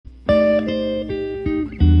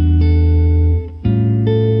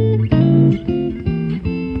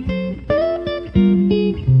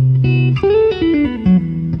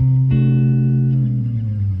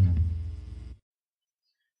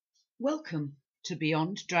to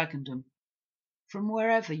Beyond Dragondom, from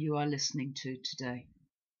wherever you are listening to today.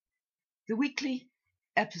 The weekly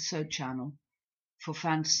episode channel for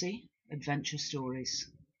fantasy adventure stories.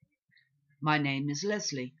 My name is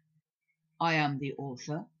Leslie. I am the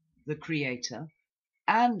author, the creator,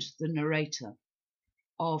 and the narrator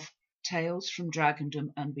of Tales from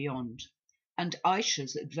Dragondom and Beyond, and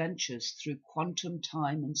Aisha's adventures through quantum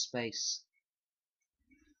time and space.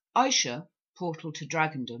 Aisha, Portal to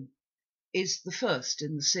Dragondom, is the first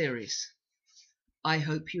in the series. I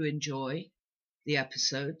hope you enjoy the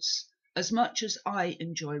episodes as much as I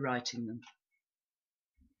enjoy writing them.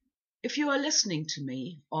 If you are listening to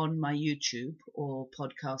me on my YouTube or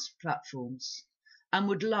podcast platforms and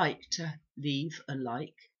would like to leave a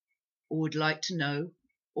like, or would like to know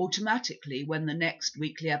automatically when the next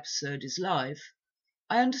weekly episode is live,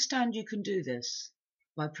 I understand you can do this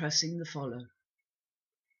by pressing the follow.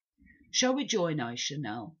 Shall we join Aisha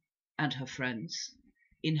now and her friends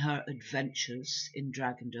in her adventures in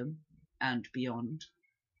Dragondom and beyond?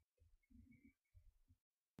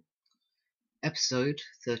 Episode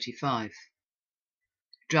 35.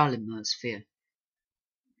 Dralimmer's Fear.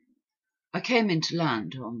 I came into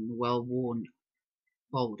land on the well-worn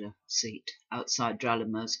boulder seat outside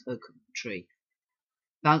Dralimmer's oak tree.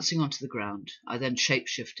 Bouncing onto the ground, I then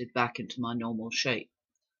shape-shifted back into my normal shape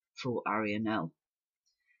for Arianel.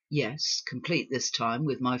 Yes, complete this time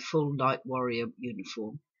with my full Light Warrior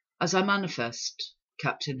uniform, as I manifest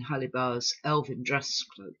Captain Halibar's elven dress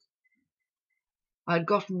cloak. I had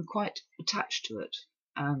gotten quite attached to it,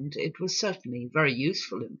 and it was certainly very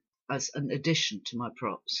useful as an addition to my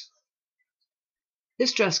props.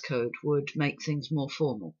 This dress code would make things more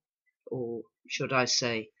formal, or should I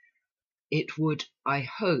say, it would, I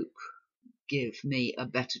hope, give me a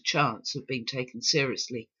better chance of being taken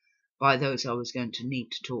seriously by those I was going to need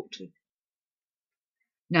to talk to.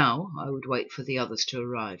 Now I would wait for the others to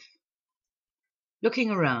arrive. Looking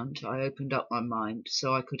around, I opened up my mind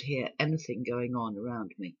so I could hear anything going on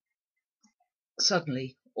around me.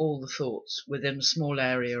 Suddenly, all the thoughts within a small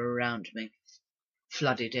area around me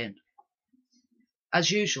flooded in. As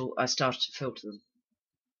usual, I started to filter them.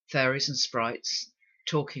 Fairies and sprites,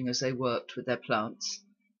 talking as they worked with their plants,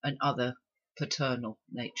 and other paternal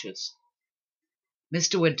natures.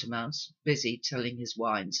 Mr. Wintermouse, busy telling his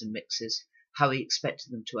wines and mixes how he expected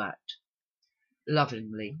them to act.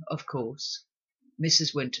 Lovingly, of course,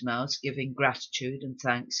 Mrs. Wintermouse giving gratitude and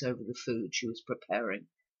thanks over the food she was preparing,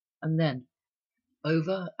 and then,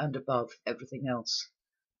 over and above everything else,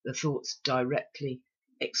 the thoughts directly,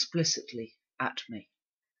 explicitly at me.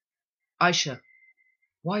 Aisha,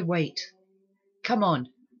 why wait? Come on,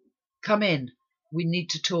 come in. We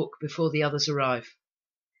need to talk before the others arrive.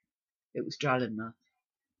 It was Dralimmer.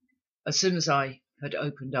 As soon as I had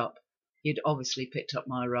opened up, he had obviously picked up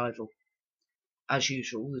my arrival. As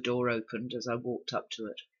usual, the door opened as I walked up to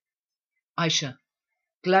it. Aisha,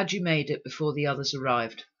 glad you made it before the others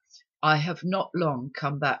arrived. I have not long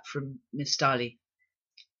come back from Nistali.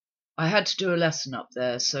 I had to do a lesson up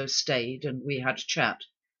there, so stayed and we had a chat.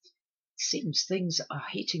 It seems things are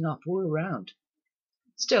heating up all around.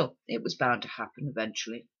 Still, it was bound to happen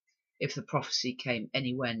eventually, if the prophecy came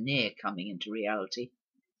anywhere near coming into reality.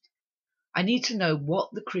 I need to know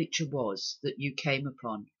what the creature was that you came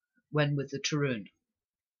upon when with the Tarun.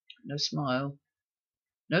 No smile,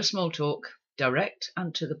 no small talk, direct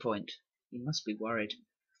and to the point. He must be worried.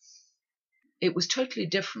 It was totally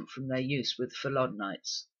different from their use with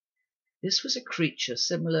Felodnites. This was a creature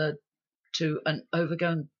similar to an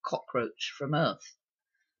overgrown cockroach from Earth,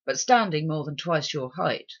 but standing more than twice your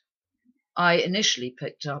height. I initially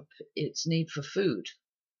picked up its need for food.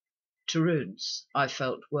 Taruns, I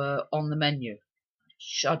felt, were on the menu. I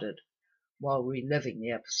shuddered while reliving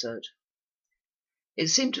the episode. It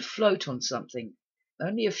seemed to float on something,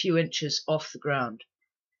 only a few inches off the ground.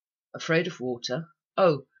 Afraid of water?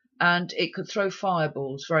 Oh, and it could throw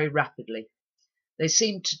fireballs very rapidly. They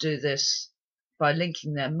seemed to do this by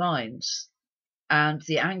linking their minds, and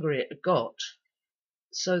the angrier it got,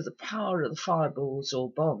 so the power of the fireballs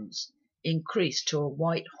or bombs increased to a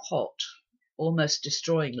white-hot, almost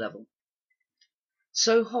destroying level.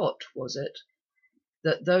 So hot was it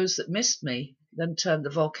that those that missed me then turned the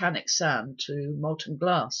volcanic sand to molten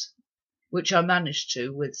glass, which I managed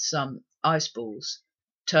to, with some ice balls,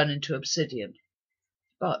 turn into obsidian.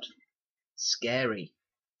 But scary.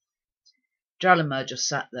 Dralimmer just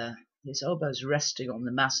sat there, his elbows resting on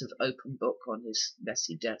the massive open book on his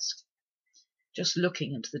messy desk, just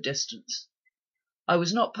looking into the distance. I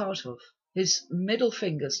was not part of. His middle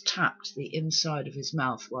fingers tapped the inside of his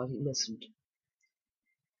mouth while he listened.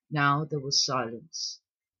 Now there was silence.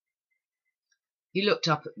 He looked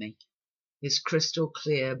up at me. his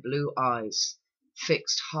crystal-clear blue eyes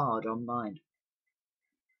fixed hard on mine.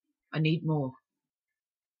 I need more.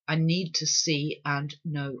 I need to see and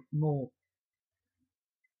know more.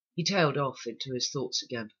 He tailed off into his thoughts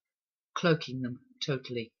again, cloaking them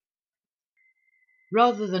totally.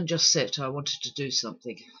 Rather than just sit, I wanted to do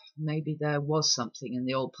something. Maybe there was something in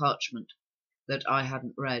the old parchment that I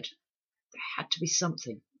hadn't read. There had to be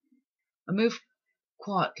something. I moved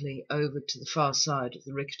quietly over to the far side of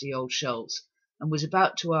the rickety old shelves and was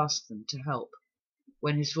about to ask them to help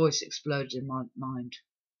when his voice exploded in my mind.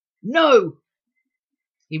 No!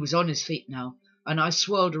 He was on his feet now, and I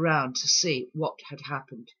swirled around to see what had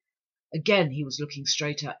happened. Again he was looking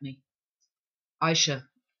straight at me. Aisha,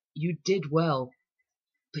 you did well,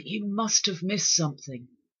 but you must have missed something.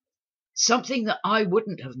 Something that I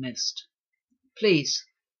wouldn't have missed. Please,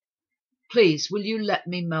 will you let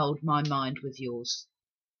me meld my mind with yours?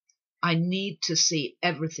 I need to see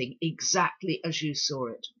everything exactly as you saw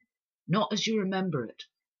it, not as you remember it.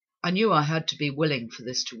 I knew I had to be willing for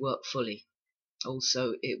this to work fully.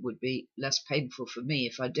 Also, it would be less painful for me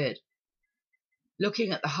if I did.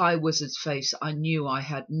 Looking at the High Wizard's face, I knew I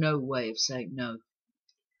had no way of saying no.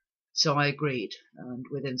 So I agreed, and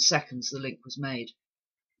within seconds the link was made,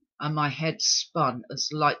 and my head spun as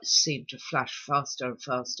lights seemed to flash faster and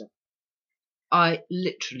faster. I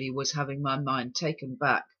literally was having my mind taken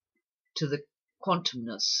back to the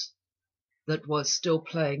quantumness that was still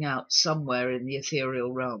playing out somewhere in the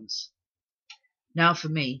ethereal realms. Now for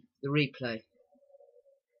me, the replay.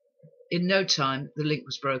 In no time the link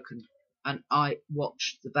was broken, and I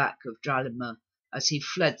watched the back of Dralimir as he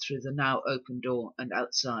fled through the now open door and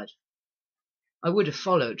outside. I would have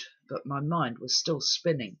followed, but my mind was still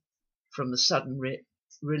spinning from the sudden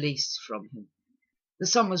release from him. The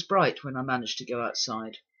sun was bright when I managed to go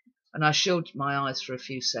outside, and I shielded my eyes for a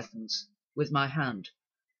few seconds with my hand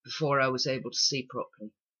before I was able to see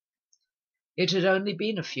properly. It had only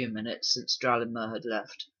been a few minutes since Dralimir had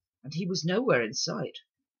left, and he was nowhere in sight.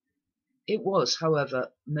 It was,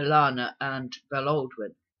 however, Milana and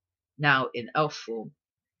Belaldwin, now in elf form,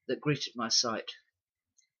 that greeted my sight.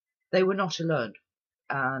 They were not alone,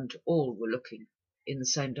 and all were looking in the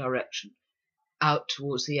same direction, out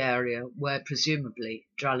towards the area where presumably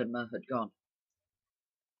Dralimir had gone.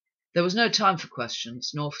 There was no time for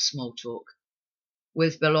questions, nor for small talk.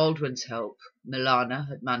 With Belaldwin's help, Milana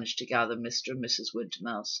had managed to gather Mr. and Mrs.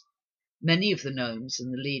 Wintermouse, many of the gnomes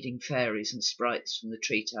and the leading fairies and sprites from the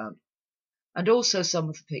tree town, and also some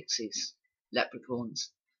of the pixies,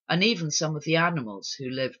 leprechauns, and even some of the animals who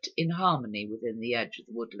lived in harmony within the edge of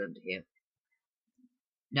the woodland here.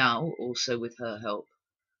 Now, also with her help,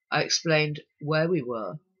 I explained where we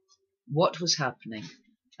were, what was happening,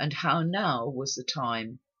 and how now was the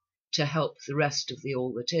time to help the rest of the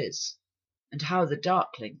All That Is, and how the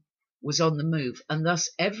Darkling was on the move, and thus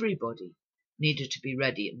everybody needed to be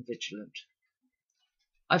ready and vigilant.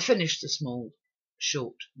 I finished the small,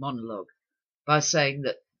 short monologue by saying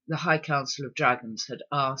that the High Council of Dragons had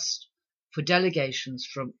asked for delegations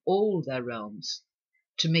from all their realms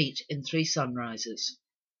to meet in 3 sunrises,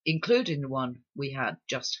 including the one we had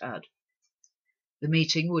just had. The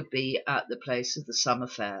meeting would be at the place of the summer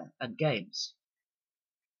fair and games.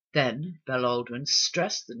 Then Belaldwin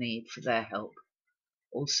stressed the need for their help,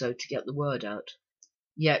 also to get the word out,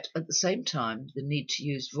 yet at the same time the need to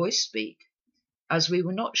use voice-speak, as we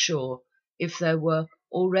were not sure if there were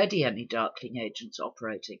already any Darkling agents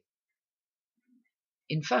operating.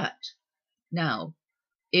 In fact, now,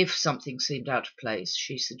 if something seemed out of place,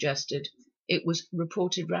 she suggested it was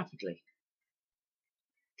reported rapidly.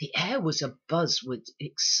 The air was abuzz with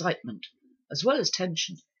excitement, as well as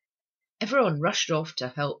tension. Everyone rushed off to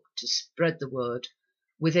help to spread the word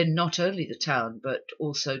within not only the town, but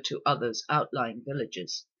also to others outlying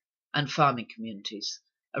villages and farming communities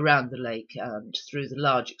around the lake and through the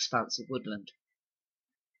large expanse of woodland.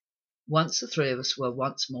 Once the 3 of us were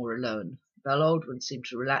once more alone, Belaldwin seemed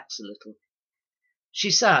to relax a little.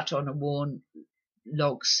 She sat on a worn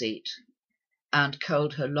log seat and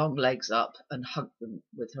curled her long legs up and hugged them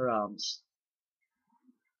with her arms.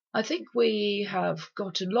 I think we have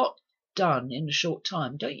got a lot done in a short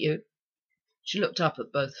time, don't you? She looked up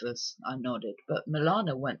at both of us. I nodded, but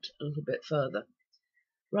Milana went a little bit further.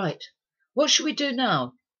 Right. What shall we do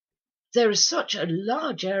now? There is such a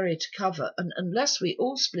large area to cover, and unless we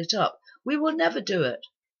all split up, we will never do it.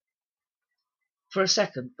 For a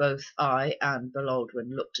second, both I and Belaldwin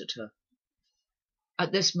looked at her.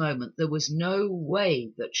 At this moment, there was no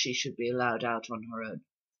way that she should be allowed out on her own.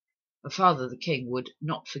 Her father, the king, would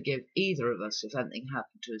not forgive either of us if anything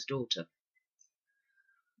happened to his daughter.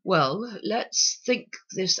 Well, let's think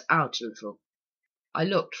this out a little. I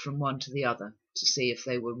looked from one to the other to see if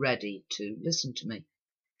they were ready to listen to me,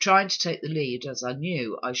 trying to take the lead as I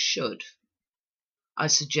knew I should. I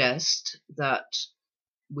suggest that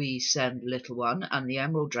we send Little One and the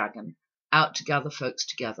Emerald Dragon out to gather folks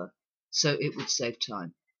together, so it would save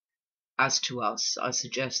time. As to us, I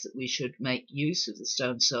suggest that we should make use of the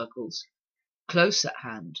stone circles close at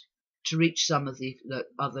hand to reach some of the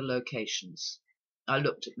other locations. I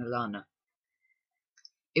looked at Milana.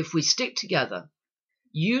 If we stick together,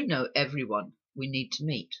 you know everyone we need to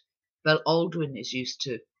meet. Bel Aldwin is used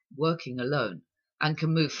to working alone and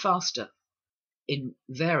can move faster in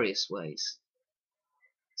various ways.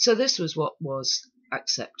 So this was what was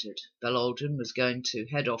accepted. Bel Aldwin was going to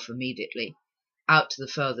head off immediately out to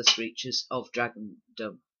the furthest reaches of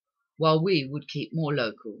Dragondom, while we would keep more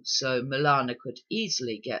local, so Milana could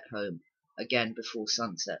easily get home again before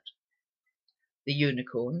sunset. The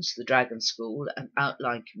unicorns, the dragon school, and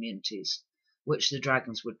outlying communities, which the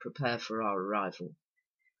dragons would prepare for our arrival.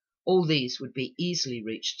 All these would be easily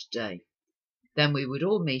reached today. Then we would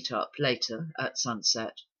all meet up later at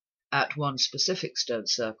sunset at one specific stone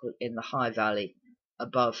circle in the high valley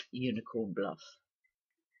above Unicorn Bluff.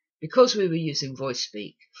 Because we were using voice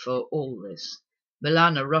speak for all this,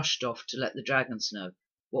 Milana rushed off to let the dragons know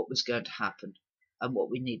what was going to happen and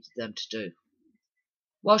what we needed them to do.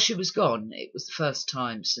 While she was gone, it was the first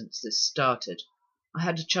time since this started I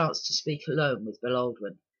had a chance to speak alone with Bel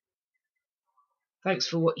Aldwin. Thanks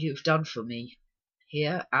for what you've done for me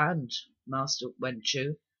here and Master Wen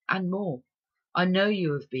Chu, and more. I know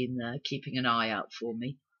you have been there keeping an eye out for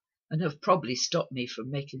me, and have probably stopped me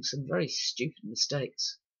from making some very stupid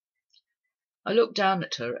mistakes. I looked down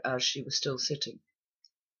at her as she was still sitting.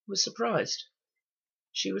 I was surprised.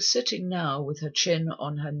 She was sitting now with her chin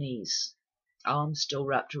on her knees, arms still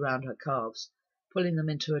wrapped around her calves, pulling them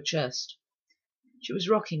into her chest. She was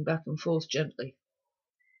rocking back and forth gently.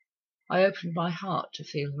 I opened my heart to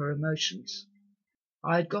feel her emotions.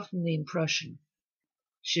 I had gotten the impression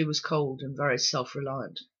she was cold and very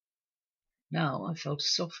self-reliant. Now I felt a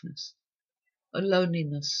softness, a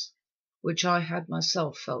loneliness, which I had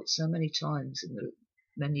myself felt so many times in the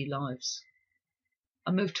many lives.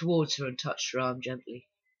 I moved towards her and touched her arm gently.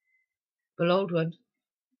 Bel Aldwin.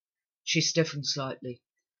 She stiffened slightly.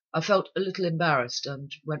 I felt a little embarrassed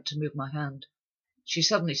and went to move my hand. She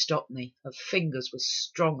suddenly stopped me. Her fingers were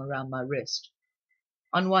strong around my wrist.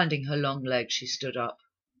 Unwinding her long legs, she stood up,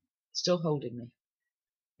 still holding me.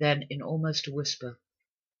 Then, in almost a whisper,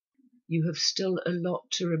 "You have still a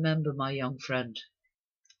lot to remember, my young friend,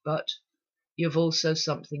 but you have also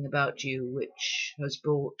something about you which has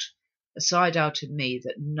brought a side out in me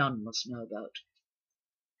that none must know about."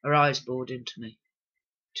 Her eyes bored into me.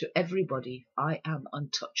 To everybody I am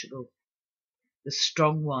untouchable, the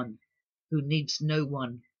strong one who needs no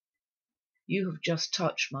one. You have just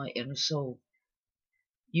touched my inner soul.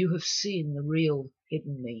 You have seen the real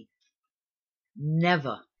hidden me.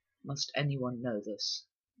 Never must anyone know this.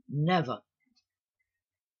 Never.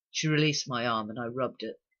 She released my arm and I rubbed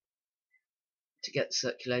it to get the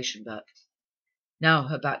circulation back. Now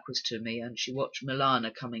her back was to me and she watched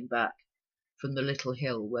Milana coming back from the little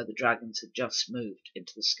hill where the dragons had just moved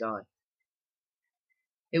into the sky.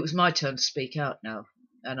 It was my turn to speak out now,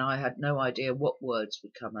 and I had no idea what words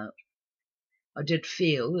would come out. I did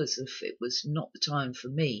feel as if it was not the time for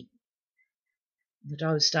me, that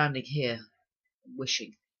I was standing here,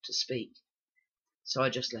 wishing to speak. So I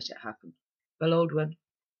just let it happen. Bel Aldwin.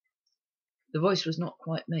 The voice was not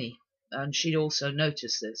quite me, and she also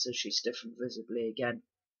noticed this as she stiffened visibly again.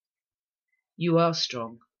 You are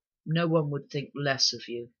strong. No one would think less of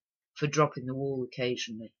you for dropping the wall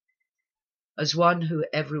occasionally. As one who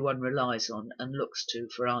everyone relies on and looks to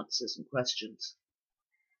for answers and questions,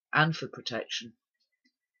 and for protection,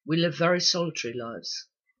 we live very solitary lives.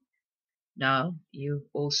 Now you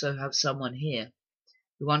also have someone here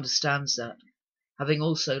who understands that, having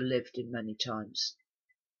also lived in many times.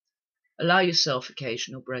 Allow yourself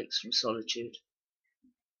occasional breaks from solitude.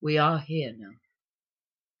 We are here now.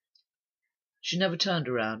 She never turned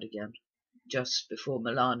around again. Just before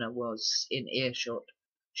Milana was in earshot,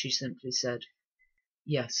 she simply said,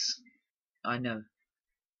 "Yes, I know."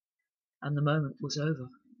 And the moment was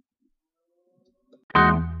over.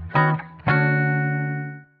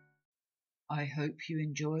 I hope you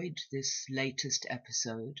enjoyed this latest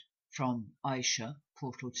episode from Aisha,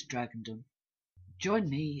 Portal to Dragondom. Join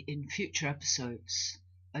me in future episodes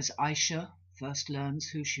as Aisha first learns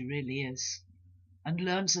who she really is and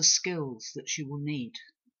learns the skills that she will need,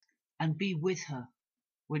 and be with her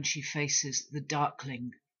when she faces the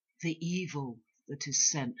Darkling, the evil that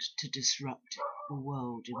is sent to disrupt the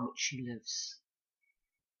world in which she lives.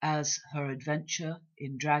 as her adventure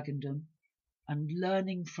in dragondom and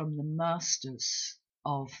learning from the masters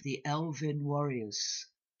of the Elven warriors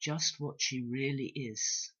just what she really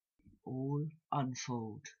is, all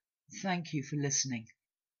unfold. Thank you for listening,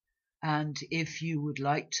 and if you would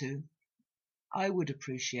like to, I would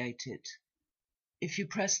appreciate it if you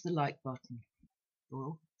press the like button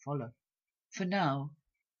or follow. For now,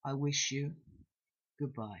 I wish you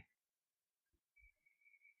goodbye.